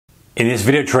In this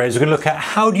video, traders, we're going to look at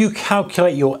how do you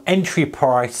calculate your entry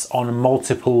price on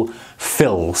multiple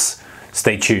fills.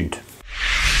 Stay tuned.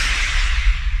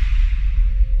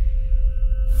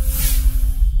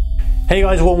 Hey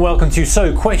guys, warm welcome to.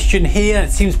 So question here,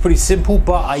 it seems pretty simple,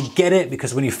 but I get it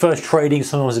because when you're first trading,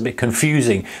 sometimes it's a bit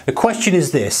confusing. The question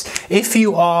is this: if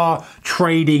you are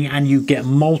trading and you get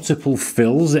multiple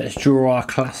fills, let's draw our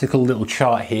classical little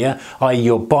chart here, i.e.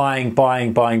 you're buying,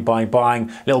 a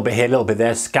little bit here, a little bit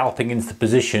there, scalping into the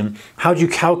position. How do you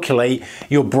calculate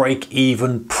your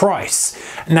break-even price?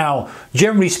 Now,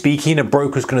 generally speaking, a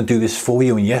broker's going to do this for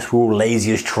you, and yes, we're all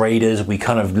lazy as traders. We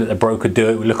kind of let the broker do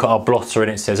it. We look at our blotter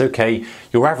and it says, okay,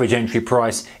 your average entry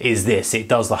price is this. It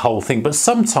does the whole thing. But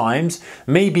sometimes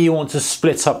maybe you want to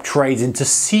split up trades into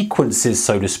sequences,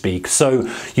 so to speak. So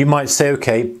you might say,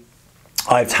 okay,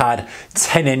 I've had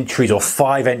 10 entries or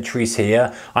 5 entries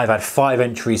here, I've had 5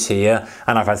 entries here,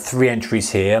 and I've had 3 entries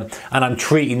here, and I'm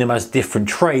treating them as different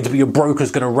trades, but your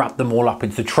broker's going to wrap them all up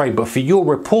into the trade. But for your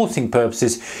reporting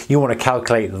purposes, you want to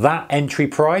calculate that entry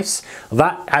price,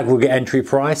 that aggregate entry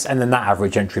price, and then that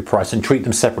average entry price, and treat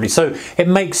them separately. So it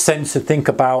makes sense to think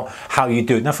about how you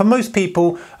do it. Now, for most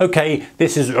people, okay,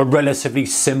 this is a relatively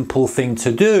simple thing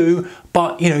to do,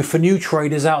 but you know, for new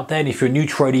traders out there, and if you're a new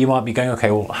trader, you might be going,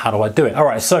 okay, well, how do I do it? All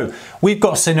right, so we've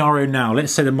got a scenario now.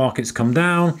 Let's say the market's come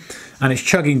down and it's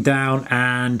chugging down,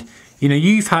 and you know,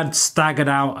 you've had staggered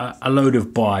out a load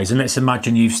of buys, and let's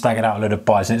imagine you've staggered out a load of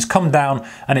buys and it's come down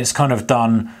and it's kind of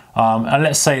done, and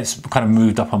let's say it's kind of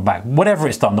moved up and back, whatever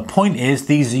it's done. The point is,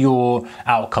 these are your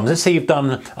outcomes. Let's say you've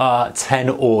done 10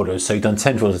 orders. So you've done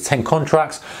 10 orders, 10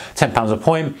 contracts, £10 a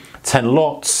point, 10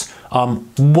 lots,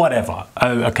 whatever.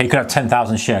 Okay, you could have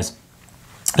 10,000 shares.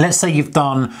 Let's say you've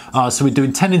done, so we're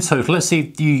doing 10 in total. Let's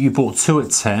say you bought 2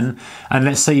 at 10, and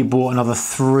let's say you bought another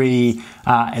 3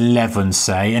 at 11,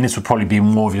 say, and this would probably be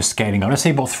more of your scaling up. Let's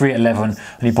say you bought 3 at 11, and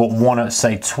you bought 1 at,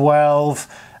 say,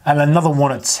 12, and another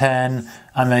 1 at 10,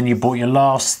 and then you bought your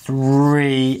last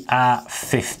 3 at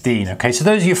 15. Okay, so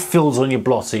those are your fills on your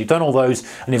blotter. You've done all those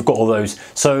and you've got all those.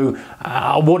 So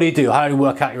what do you do? How do you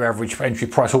work out your average entry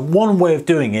price? Well, one way of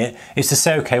doing it is to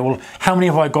say, okay, well, how many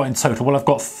have I got in total? Well, I've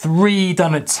got 3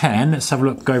 done at 10. Let's have a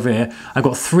look, go over here. I've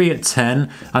got 3 at 10,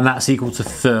 and that's equal to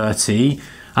 30.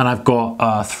 And I've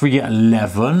got 3 at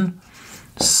 11.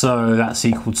 So that's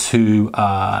equal to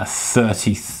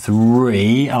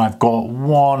 33, and I've got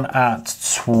 1 at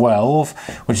 12,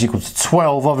 which is equal to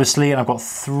 12, obviously, and I've got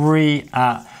 3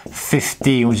 at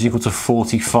 15, which is equal to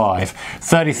 45.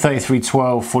 30, 33,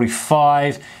 12,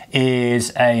 45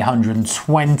 is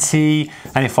 120,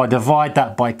 and if I divide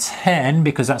that by 10,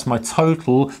 because that's my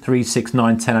total, 3, 6,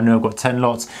 9, 10, I know I've got 10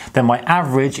 lots, then my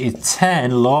average is 10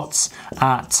 lots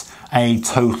at a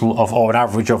total of, or an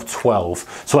average of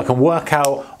 12. So I can work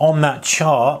out on that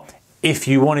chart, if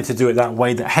you wanted to do it that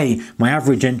way, that hey, my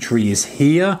average entry is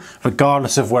here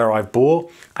regardless of where I've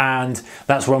bought, and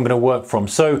that's where I'm going to work from.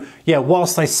 So yeah,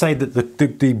 whilst I say that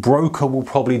the broker will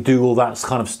probably do all that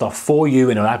kind of stuff for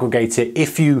you and it'll aggregate it,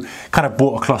 if you kind of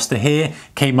bought a cluster here,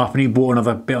 came up and you bought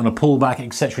another bit on a pullback,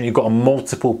 etc., and you've got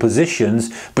multiple positions,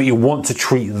 but you want to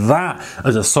treat that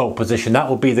as a sold position, that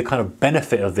will be the kind of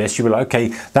benefit of this. You'll be like, okay,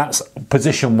 that's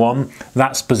position 1,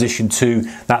 that's position 2,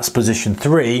 that's position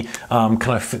 3. Can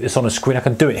I fit this on a screen? I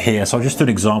can do it here. So I'll just do an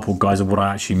example, guys, of what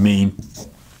I actually mean.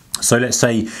 So let's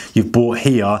say you've bought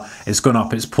here, it's gone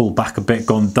up, it's pulled back a bit,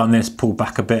 done this, pulled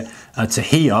back a bit to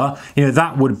here. You know,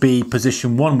 that would be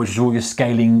position 1, which is all your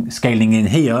scaling in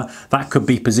here. That could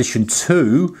be position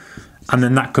 2. And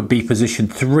then that could be position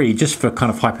 3, just for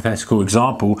kind of hypothetical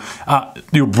example.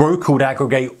 Your broker would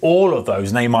aggregate all of those,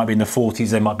 and they might be in the 40s,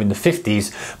 they might be in the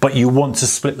 50s, but you want to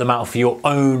split them out for your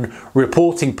own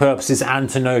reporting purposes and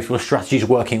to know if your strategy is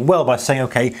working well by saying,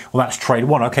 okay, well, that's trade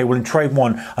 1. Okay, well, in trade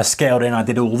 1, I scaled in, I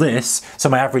did all this, so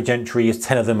my average entry is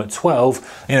 10 of them at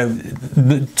 12. You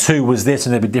know, 2 was this,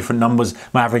 and there'd be different numbers.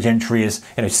 My average entry is,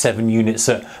 you know, 7 units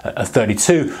at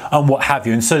 32, and what have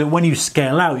you. And so that when you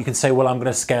scale out, you can say, well, I'm going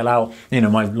to scale out, you know,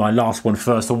 my last one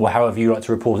first, or however you like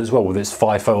to report it as well, whether it's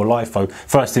FIFO or LIFO,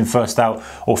 first in, first out,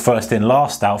 or first in,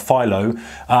 last out, FILO.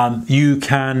 You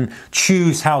can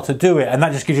choose how to do it, and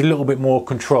that just gives you a little bit more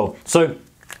control. So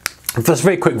that's a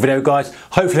very quick video, guys.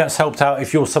 Hopefully that's helped out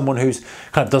if you're someone who's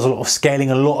kind of does a lot of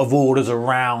scaling, a lot of orders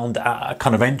around a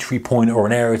kind of entry point or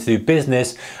an area to do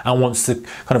business, and wants to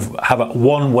kind of have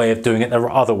one way of doing it. There are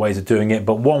other ways of doing it,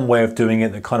 but one way of doing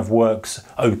it that kind of works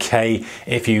okay.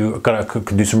 If you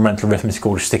can do some mental arithmetic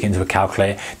or just stick it into a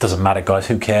calculator, it doesn't matter, guys.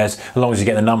 Who cares? As long as you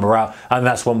get the number out, and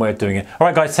that's one way of doing it. All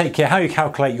right, guys, take care. How you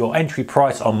calculate your entry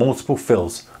price on multiple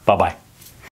fills. Bye-bye.